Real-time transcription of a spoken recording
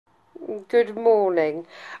Good morning.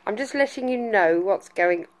 I'm just letting you know what's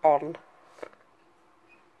going on.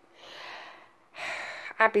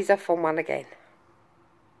 Abby's off on one again.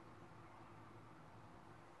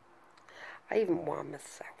 I even wound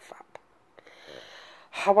myself up.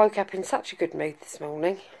 I woke up in such a good mood this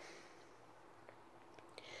morning.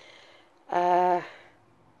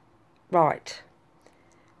 Right.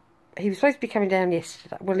 He was supposed to be coming down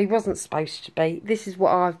yesterday. Well, he wasn't supposed to be. This is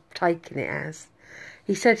what I've taken it as.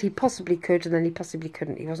 He said he possibly could and then he possibly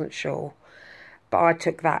couldn't. He wasn't sure. But I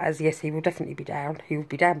took that as, yes, he will definitely be down. He will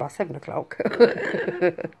be down by 7 o'clock.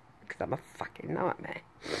 Because I'm a fucking nightmare.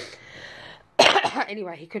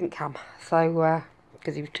 Anyway, he couldn't come. So,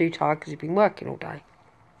 because he was too tired because he'd been working all day.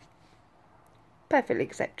 Perfectly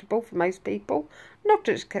acceptable for most people. Not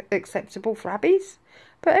acceptable for Abby's.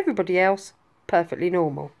 But everybody else, perfectly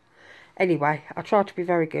normal. Anyway, I tried to be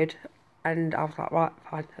very good. And I was like, right,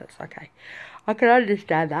 fine, that's okay. I can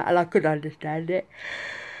understand that, and I could understand it.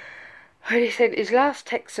 And he sent his last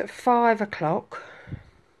text at 5 o'clock.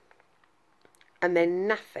 And then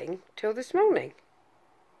nothing till this morning.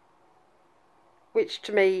 Which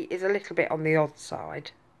to me is a little bit on the odd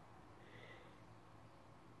side.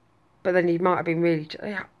 But then he might have been really...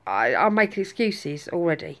 I'm making excuses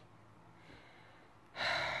already.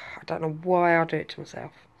 I don't know why I do it to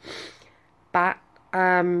myself. But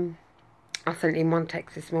I sent him one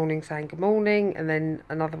text this morning saying good morning. And then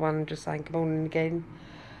another one just saying good morning again.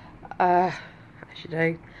 As you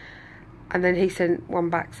do. And then he sent one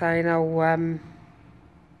back saying, oh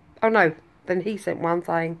no. Then he sent one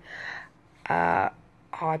saying, hi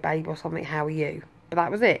babe or something, how are you? But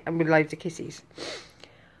that was it. And with loads of kisses.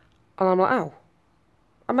 And I'm like, oh.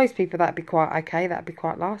 And most people that'd be quite okay, that'd be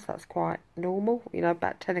quite nice, that's quite normal. You know,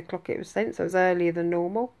 about 10 o'clock it was sent, so it was earlier than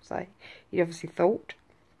normal. So he obviously thought.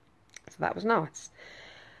 So that was nice.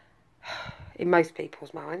 In most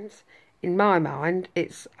people's minds. In my mind,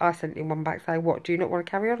 it's, I sent him one back saying, what, do you not want to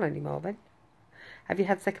carry on anymore then? Have you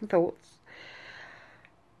had second thoughts?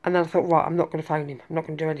 And then I thought, right, I'm not going to phone him. I'm not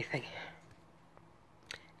going to do anything.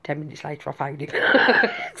 10 minutes later, I phoned him. I'm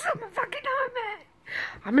a fucking nightmare.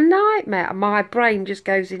 I'm a nightmare. My brain just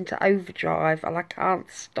goes into overdrive and I can't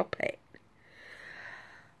stop it.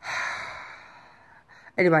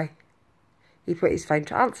 Anyway, he put his phone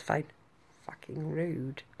to answer phone. Fucking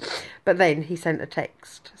rude. But then he sent a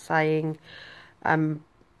text saying,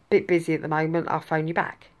 bit busy at the moment, I'll phone you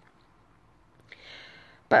back.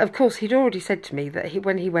 But of course, he'd already said to me that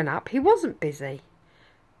when he went up, he wasn't busy.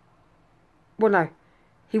 Well, no,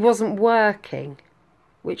 he wasn't working,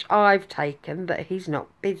 which I've taken that he's not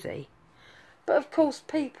busy. But of course,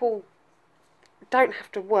 people don't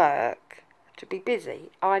have to work to be busy.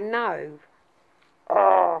 I know.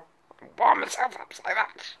 Oh, I wound myself up so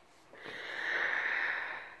much.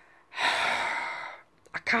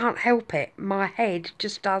 I can't help it. My head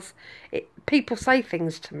just does it. People say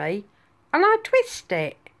things to me and I twist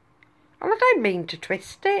it. And I don't mean to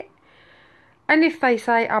twist it. And if they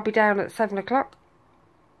say I'll be down at 7 o'clock.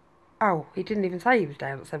 Oh, he didn't even say he was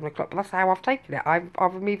down at 7 o'clock, but that's how I've taken it. I'm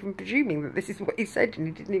even presuming that this is what he said and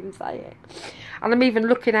he didn't even say it. And I'm even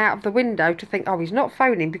looking out of the window to think, oh, he's not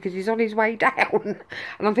phoning because he's on his way down.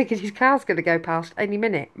 And I'm thinking his car's going to go past any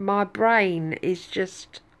minute. My brain is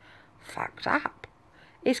just fucked up.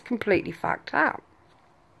 It's completely fucked up.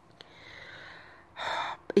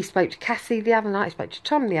 He spoke to Cassie the other night. He spoke to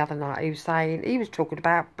Tom the other night. He was talking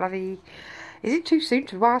about bloody, is it too soon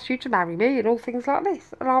to ask you to marry me and all things like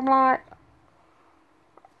this? And I'm like,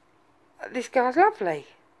 this guy's lovely.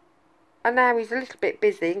 And now he's a little bit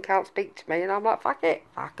busy and can't speak to me. And I'm like, fuck it.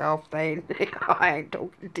 Fuck off then. I ain't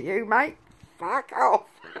talking to you, mate. Fuck off.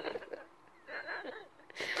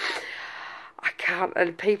 I can't.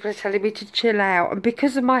 And people are telling me to chill out. And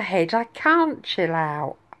because of my head, I can't chill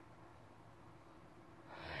out.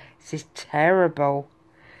 This is terrible.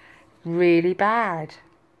 Really bad.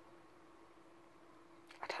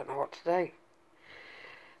 I don't know what to do.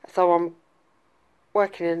 So I'm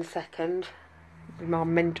working in a second with my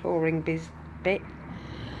mentoring bit.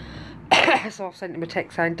 So I've sent him a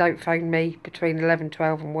text saying don't phone me between 11 and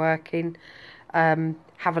 12 and working.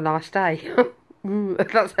 Have a nice day.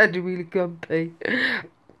 That sounded really grumpy. And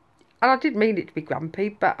I did mean it to be grumpy,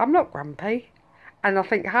 but I'm not grumpy. And I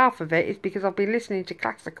think half of it is because I've been listening to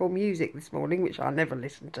classical music this morning, which I never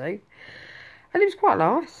listen to. And it was quite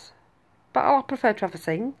nice. But I prefer to have a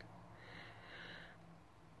sing.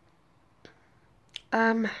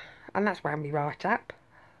 And that's wound me right up.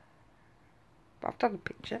 But I've done a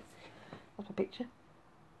picture. What's a picture?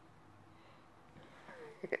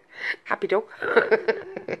 Happy dog.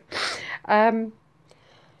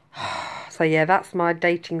 So yeah, that's my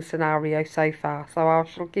dating scenario so far. So I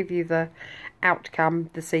shall give you the outcome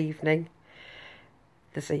this evening.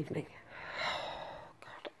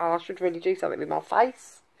 Oh, I should really do something with my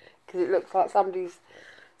face, because it looks like somebody's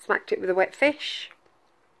smacked it with a wet fish.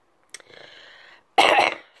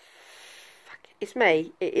 Fuck it. It's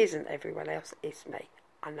me. It isn't everyone else. It's me.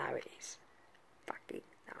 I know it is. Fucking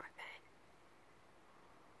no.